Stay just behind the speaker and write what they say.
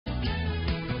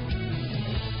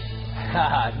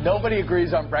Nobody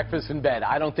agrees on breakfast in bed.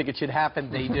 I don't think it should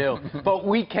happen. They do. But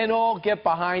we can all get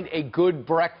behind a good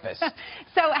breakfast.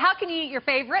 So how can you eat your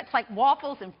favorites like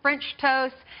waffles and French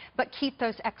toast, but keep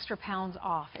those extra pounds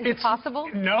off? Is it possible?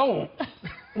 No.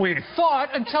 We thought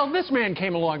until this man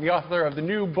came along, the author of the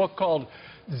new book called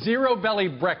Zero Belly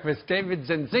Breakfast. David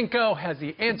Zinczenko has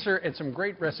the answer and some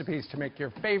great recipes to make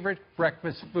your favorite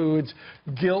breakfast foods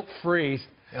guilt-free.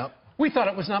 Yep. We thought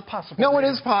it was not possible. No, it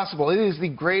is possible. It is the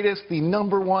greatest, the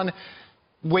 #1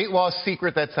 weight loss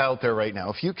secret that's out there right now.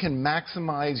 If you can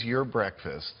maximize your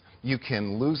breakfast, you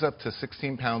can lose up to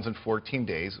 16 pounds in 14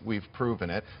 days. We've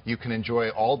proven it. You can enjoy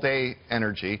all-day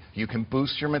energy. You can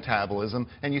boost your metabolism,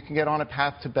 and you can get on a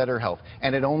path to better health.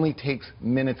 And it only takes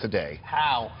minutes a day.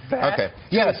 How? Okay.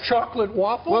 Yes. Chocolate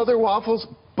waffles? Well, they're waffles,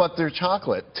 but they're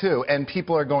chocolate, too, and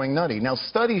people are going nutty. Now,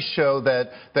 studies show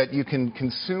that you can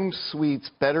consume sweets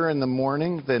better in the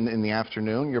morning than in the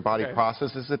afternoon. Your body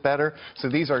processes it better. So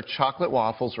these are chocolate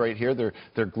waffles right here.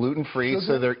 They're gluten-free,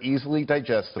 so they're easily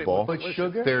digestible. But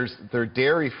sugar? They're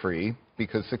dairy-free,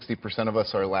 because 60% of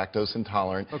us are lactose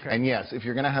intolerant. And yes, if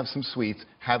you're going to have some sweets,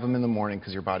 have them in the morning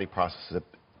because your body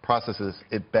processes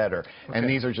it better. And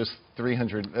these are just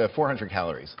 400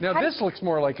 calories. Now, this looks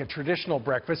more like a traditional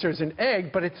breakfast. There's an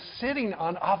egg, but it's sitting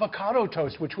on avocado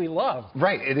toast, which we love.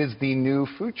 Right. It is the new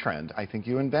food trend. I think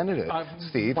you invented it,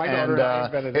 Steve. My daughter and I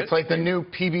invented it. It's like the new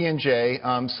PB&J.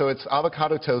 So it's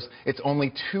avocado toast. It's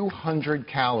only 200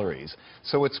 calories.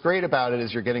 So what's great about it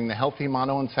is you're getting the healthy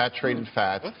monounsaturated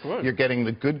fats. You're getting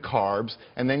the good carbs,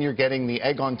 and then you're getting the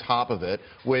egg on top of it,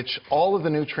 which all of the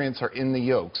nutrients are in the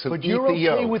yolk. So but eat you're the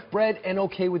yolk. okay with bread and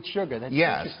okay with sugar. That's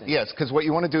interesting. Yes, because what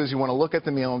you want to do is you want to look at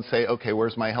the meal and say, okay,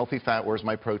 where's my healthy fat, where's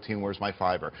my protein, where's my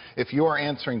fiber? If you are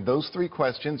answering those 3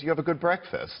 questions, you have a good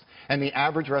breakfast. And the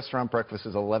average restaurant breakfast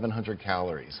is 1,100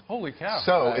 calories. Holy cow.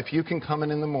 So if you can come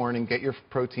in the morning, get your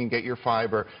protein, get your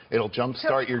fiber, it'll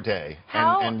jumpstart your day.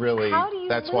 And really,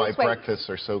 that's why breakfasts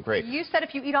are so great. You said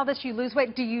if you eat all this, you lose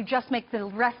weight. Do you just make the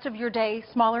rest of your day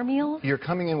smaller meals? You're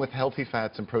coming in with healthy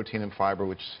fats and protein and fiber,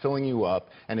 which is filling you up,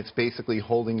 and it's basically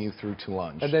holding you through to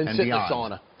lunch and then sit beyond. in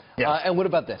the sauna. Yes. And what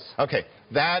about this? Okay,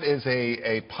 that is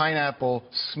a pineapple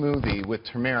smoothie with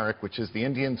turmeric, which is the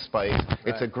Indian spice.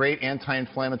 It's a great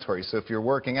anti-inflammatory. So if you're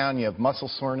working out and you have muscle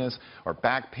soreness or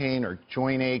back pain or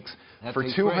joint aches, for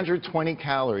 220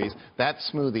 calories, that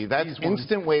smoothie, that's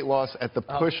instant weight loss at the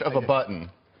push of a button.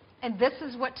 And this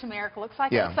is what turmeric looks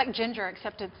like? It looks like ginger,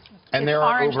 except it's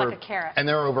orange like a carrot. And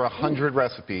there are over 100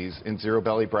 recipes in Zero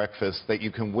Belly Breakfast that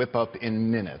you can whip up in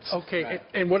minutes. Okay,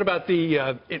 and what about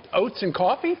the oats and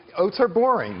coffee? Oats are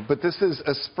boring, but this is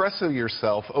espresso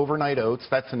yourself, overnight oats.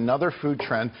 That's another food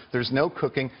trend. There's no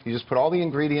cooking. You just put all the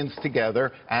ingredients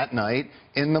together at night,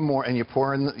 in the morning, and you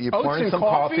pour in some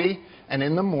coffee. And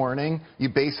in the morning, you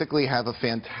basically have a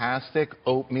fantastic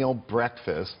oatmeal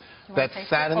breakfast that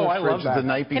sat in the fridge the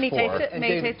night before. Can he taste it?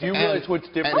 May he taste it? Do you realize what's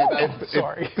different about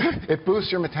it? It boosts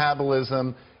your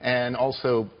metabolism and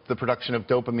also the production of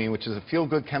dopamine, which is a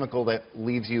feel-good chemical that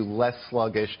leaves you less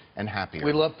sluggish and happier.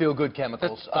 We love feel-good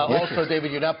chemicals. Also,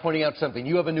 David, you're not pointing out something.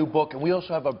 You have a new book, and we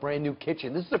also have a brand new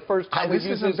kitchen. This is the first time we've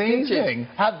used this kitchen.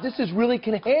 This is really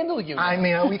can handle you now. I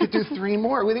mean, we could do 3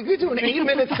 more. We could do an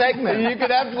 8-minute segment. You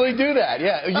could absolutely do that.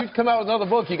 Yeah, you'd come out with another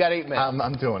book. You got 8 minutes.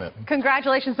 I'm doing it.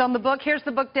 Congratulations on the book. Here's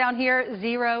the book down here,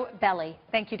 Zero Belly.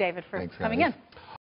 Thank you, David, for coming in.